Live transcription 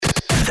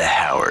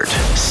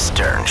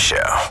Stern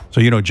Show.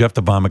 So, Jeff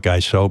the Vomit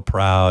Guy's so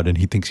proud and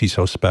he thinks he's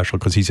so special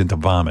because he's into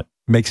vomit.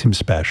 Makes him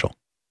special.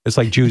 It's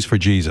like Jews for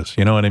Jesus.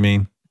 You know what I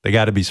mean? They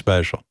got to be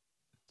special.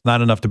 It's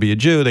not enough to be a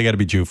Jew. They got to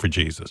be Jew for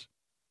Jesus.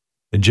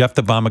 And Jeff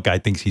the Vomit Guy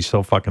thinks he's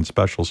so fucking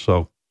special.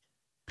 So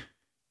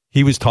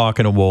he was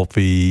talking to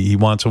Wolfie. He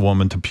wants a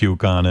woman to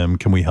puke on him.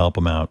 Can we help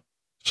him out?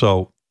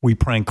 So we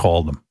prank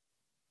called him.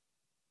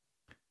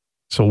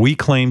 So we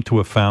claim to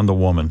have found a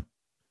woman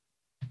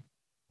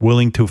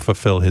willing to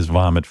fulfill his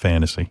vomit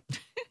fantasy.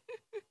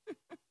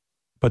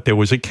 But there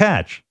was a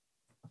catch,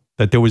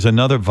 that there was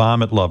another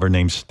vomit lover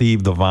named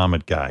Steve the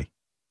Vomit Guy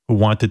who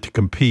wanted to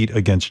compete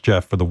against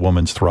Jeff for the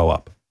woman's throw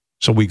up.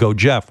 So we go,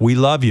 Jeff, we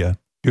love you.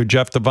 You're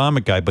Jeff the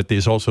Vomit Guy, but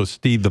there's also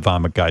Steve the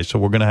Vomit Guy. So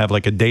we're going to have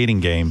like a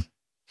dating game,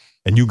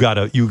 and you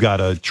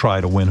gotta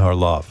try to win her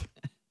love.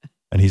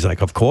 And he's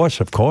like, of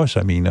course.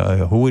 I mean,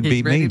 who would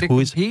beat me? Who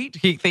is he?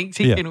 He thinks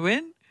he can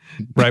win?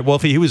 Right,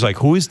 Wolfie, he was like,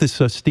 who is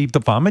this Steve the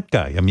Vomit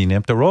Guy? I mean,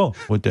 after all,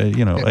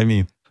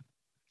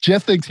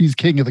 Jeff thinks he's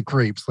king of the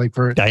creeps. Like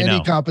for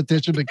any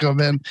competition to come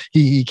in,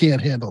 he can't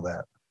handle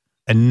that.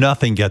 And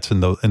nothing gets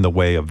in the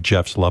way of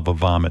Jeff's love of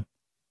vomit.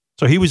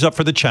 So he was up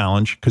for the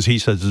challenge because he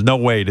says, there's no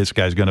way this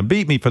guy's going to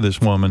beat me for this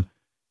woman.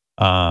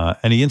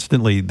 And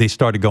they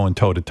started going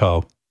toe to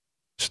toe.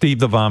 Steve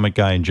the Vomit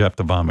Guy and Jeff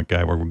the Vomit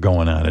Guy were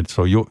going at it.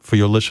 So for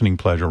your listening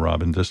pleasure,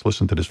 Robin, just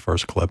listen to this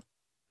first clip.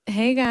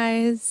 Hey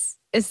guys,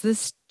 is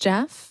this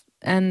Jeff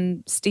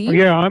and Steve?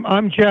 Yeah,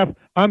 I'm Jeff.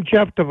 I'm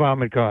Jeff the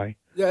Vomit Guy.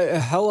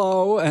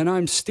 Hello, and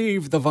I'm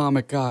Steve the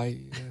Vomit Guy.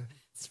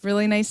 It's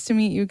really nice to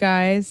meet you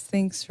guys.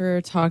 Thanks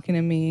for talking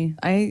to me.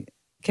 I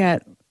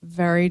get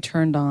very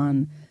turned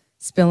on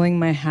spilling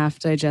my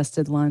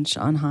half-digested lunch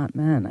on hot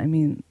men. I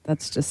mean,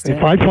 that's just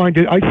it. I find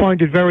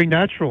it very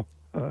natural.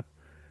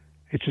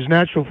 It's as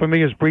natural for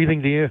me as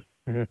breathing the air.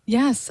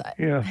 Yes,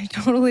 I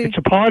totally. It's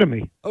a part of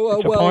me.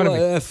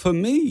 For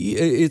me,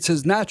 it's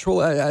as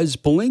natural as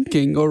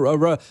blinking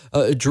or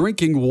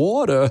drinking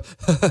water.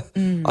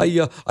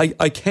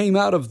 I came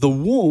out of the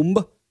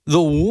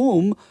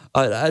womb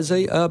as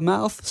a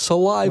mouth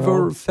saliva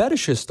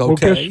fetishist.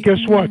 Okay. Well,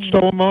 guess what?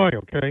 So am I.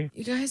 Okay.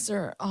 You guys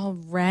are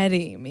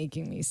already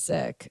making me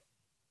sick.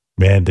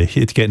 Man,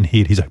 it's getting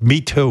heat. He's like,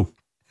 me too.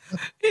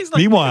 He's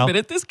like, meanwhile, wait a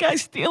minute, this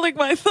guy's stealing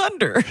my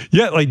thunder.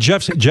 Yeah, like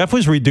Jeff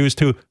was reduced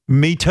to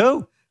me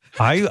too.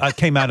 I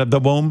came out of the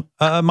womb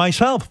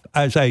myself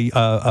as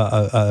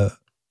a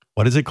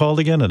what is it called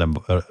again? A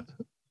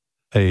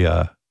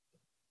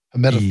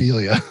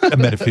metaphilia. A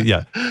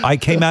metaphilia. I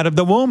came out of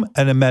the womb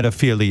and a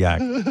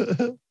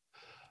metaphiliac.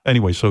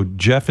 Anyway, so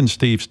Jeff and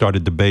Steve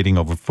started debating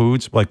over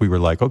foods. Like we were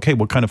like, okay,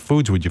 what kind of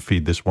foods would you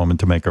feed this woman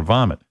to make her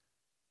vomit?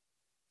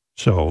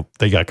 So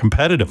they got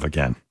competitive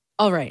again.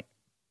 All right,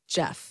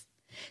 Jeff,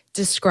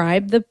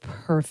 describe the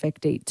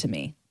perfect date to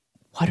me.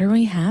 What are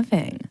we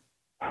having?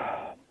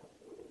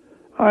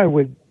 I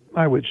would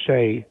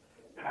say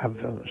have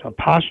a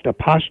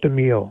pasta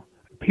meal,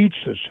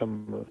 pizza,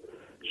 some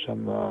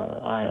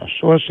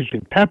sausage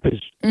and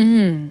peppers,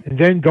 and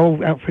then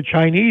go out for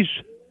Chinese,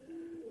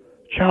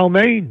 chow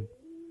mein,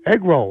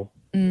 egg roll,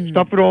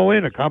 stuff it all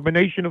in, a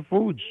combination of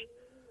foods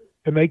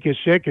to make you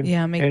sick. And,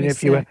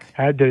 if you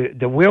had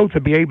the will to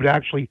be able to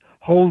actually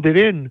hold it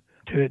in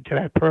to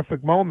that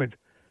perfect moment,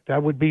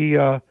 that would be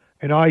an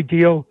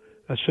ideal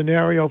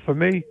scenario for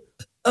me.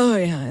 Oh,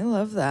 yeah, I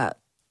love that.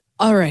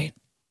 All right,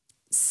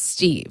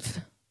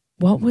 Steve,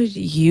 what would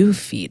you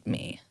feed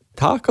me?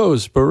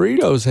 Tacos,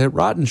 burritos, had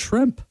rotten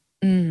shrimp,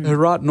 had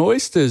rotten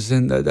oysters,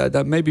 and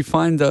maybe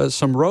find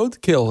some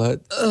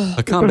roadkill,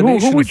 a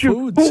combination of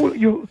foods.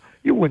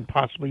 You wouldn't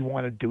possibly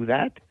want to do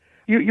that.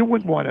 You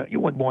wouldn't want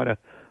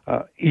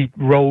to eat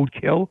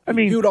roadkill. I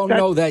mean, you don't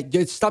know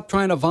that. Stop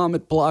trying to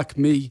vomit block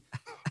me.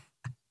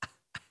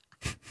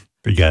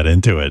 We got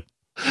into it.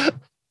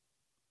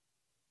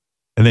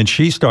 And then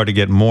she started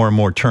getting more and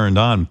more turned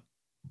on.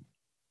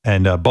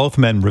 And both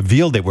men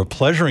revealed they were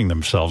pleasuring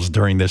themselves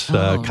during this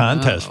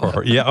contest for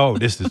her. Yeah,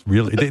 this is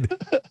really...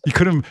 you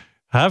couldn't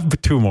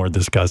have two more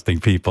disgusting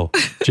people,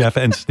 Jeff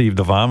and Steve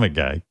the Vomit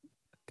Guy.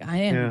 I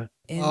am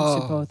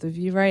into both of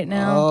you right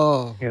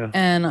now.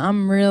 And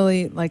I'm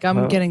really,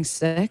 I'm getting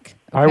sick.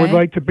 Okay? I would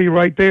like to be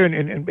right there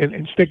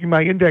and sticking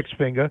my index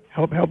finger,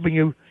 helping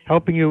you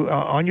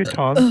on your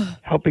tongue,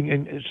 helping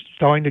and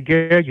starting to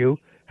gag you,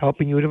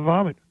 helping you to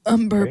vomit.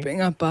 I'm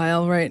burping up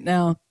bile right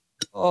now.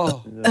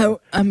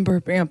 I'm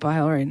burping up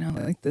bile right now.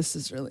 Like, this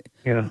is really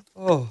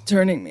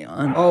turning me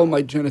on. Oh,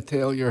 my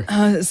genitalia.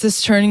 Is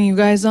this turning you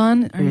guys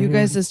on? Are you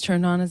guys as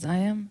turned on as I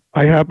am?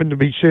 I happen to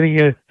be sitting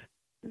here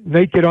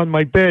naked on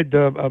my bed,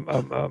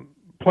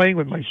 playing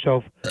with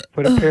myself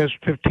for the past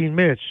 15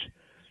 minutes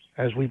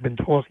as we've been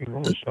talking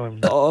all this time.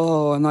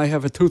 Oh, and I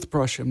have a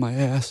toothbrush in my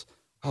ass.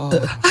 Oh,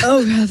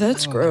 God,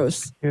 that's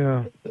gross.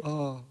 Yeah.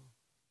 Oh.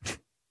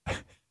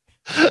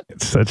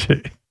 It's such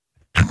a...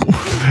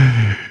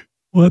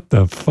 What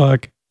the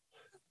fuck?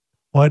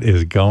 What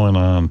is going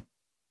on?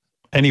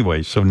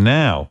 Anyway, so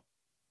now,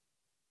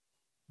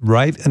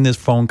 right in this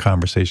phone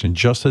conversation,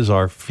 just as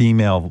our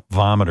female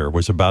vomiter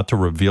was about to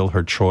reveal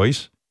her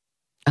choice,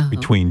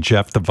 between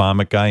Jeff the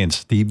Vomit Guy and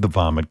Steve the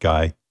Vomit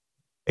Guy.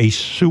 A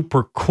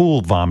super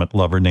cool vomit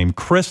lover named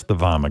Chris the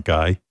Vomit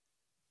Guy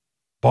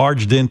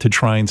barged in to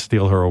try and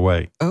steal her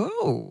away.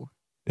 Oh.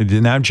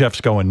 And now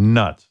Jeff's going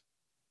nuts.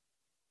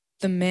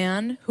 The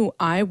man who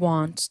I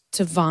want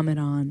to vomit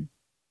on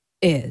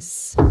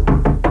is...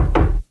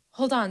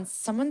 Hold on,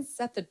 someone's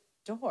at the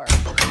door.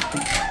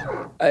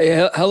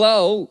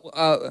 Hello.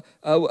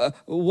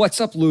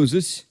 What's up,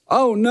 losers?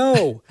 Oh,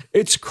 no.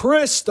 It's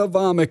Chris, the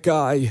Vomit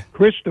Guy.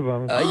 Chris the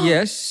Vomit Guy.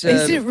 Yes.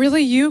 Is it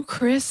really you,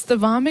 Chris, the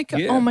Vomit Guy?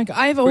 Yeah. Oh, my God.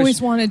 I've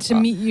always wanted to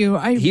meet you.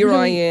 I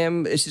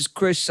am. This is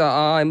Chris.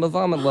 I'm a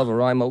vomit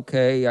lover. I'm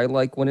okay. I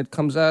like when it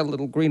comes out a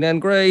little green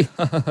and gray.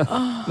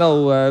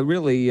 No,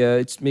 really,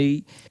 it's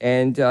me.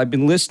 And I've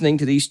been listening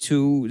to these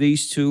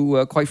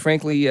two, quite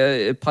frankly,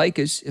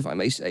 pikers, if I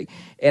may say.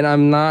 And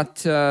I'm not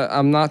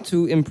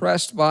too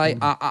impressed by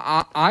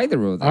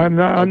either of them.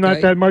 I'm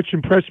not that much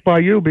impressed by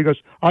you because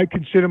I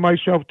consider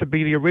myself to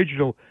be the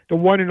original, the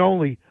one and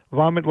only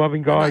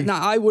vomit-loving guy.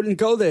 Now, I wouldn't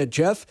go there,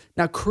 Jeff.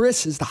 Now,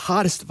 Chris is the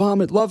hottest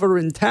vomit lover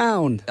in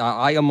town.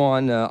 I am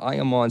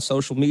on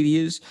social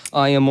medias.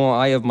 I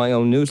have my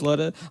own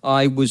newsletter.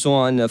 I was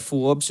on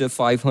Forbes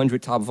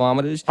 500 top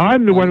vomiters.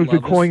 I'm the one who's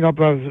been calling up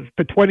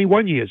for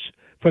 21 years.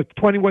 For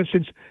 21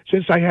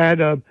 since I had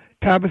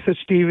Tabitha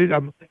Stevens,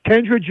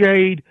 Kendra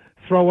Jade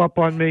throw up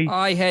on me.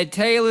 I had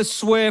Taylor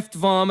Swift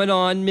vomit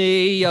on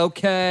me.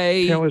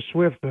 Okay. Taylor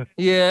Swift.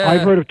 Yeah.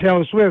 I've heard of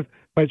Taylor Swift,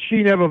 but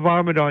she never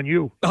vomited on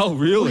you. Oh,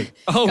 really?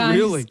 Oh,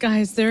 really?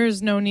 Guys, there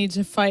is no need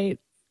to fight.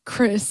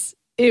 Chris,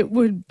 it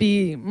would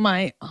be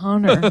my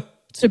honor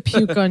to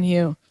puke on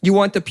you. You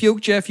want the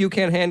puke, Jeff? You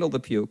can't handle the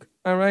puke.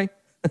 All right?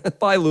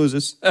 Bye,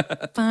 losers.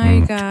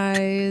 Bye,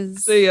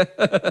 guys. See ya.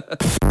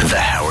 The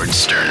Howard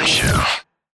Stern Show.